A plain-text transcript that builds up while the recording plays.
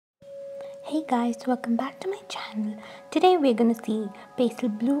Hey guys, welcome back to my channel. Today we're gonna see pastel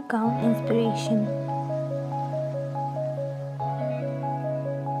blue gown inspiration.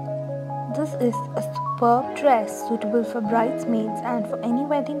 This is a superb dress suitable for bridesmaids and for any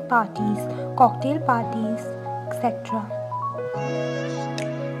wedding parties, cocktail parties, etc.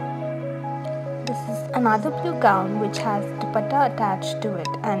 This is another blue gown which has dupatta attached to it,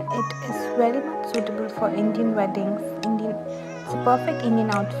 and it is very much suitable for Indian weddings. It's a perfect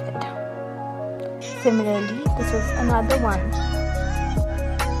Indian outfit. Similarly, this is another one.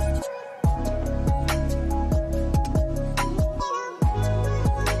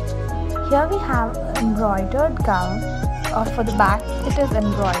 Here we have an embroidered gown. For the back, it is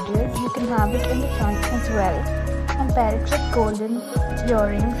embroidered. You can have it in the front as well, and pair it with golden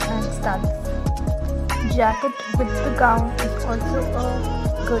earrings and studs. Jacket with the gown is also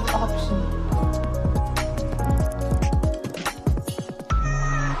a good option.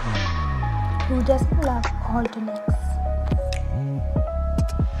 Who doesn't love alternates?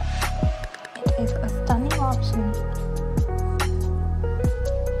 It is a stunning option.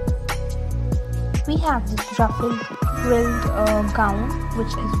 We have this ruffled frilled gown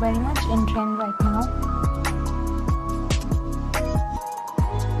which is very much in trend right now.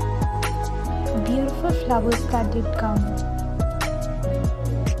 A beautiful flower studded gown,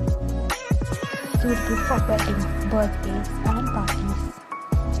 suitable for weddings, birthdays and parties.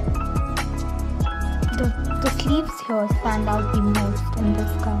 The sleeves here stand out the most in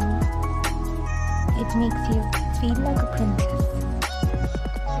this gown. It makes you feel like a princess.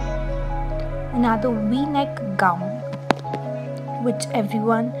 Another V-neck gown, which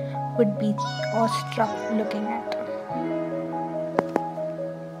everyone would be awestruck looking at.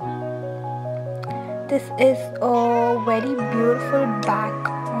 This is a very beautiful back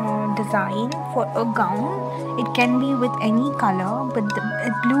design for a gown. It can be with any color, but the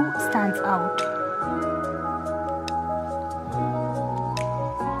blue stands out.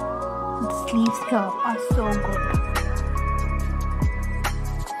 The sleeves here are so good.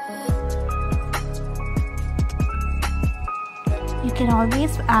 You can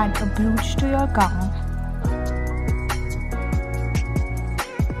always add a brooch to your gown.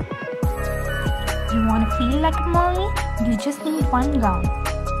 You want to feel like a mermaid? You just need one gown.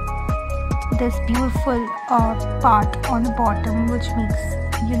 This beautiful part on the bottom which makes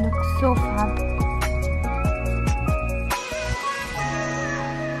you look so fab.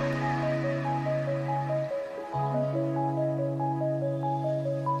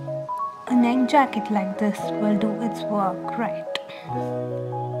 A neck jacket like this will do its work right.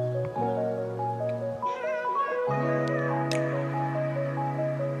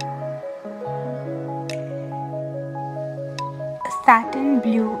 A satin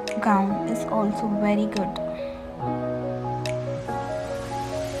blue gown is also very good.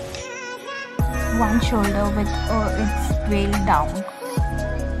 One shoulder with its veil down.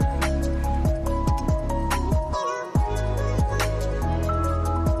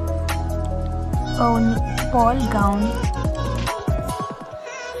 A ball gown.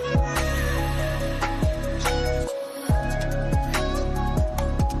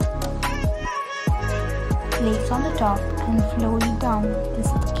 Lace on the top and flowy down is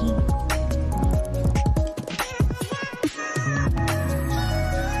the key.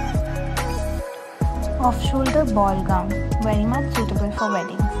 Off-shoulder ball gown, very much suitable for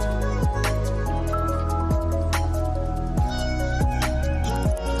weddings.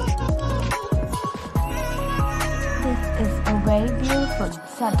 This is a very beautiful,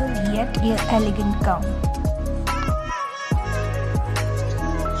 subtle yet elegant gown.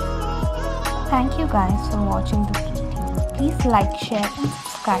 Thank you guys for watching the video. Please like, share and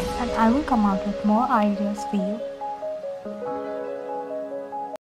subscribe, and I will come out with more ideas for you.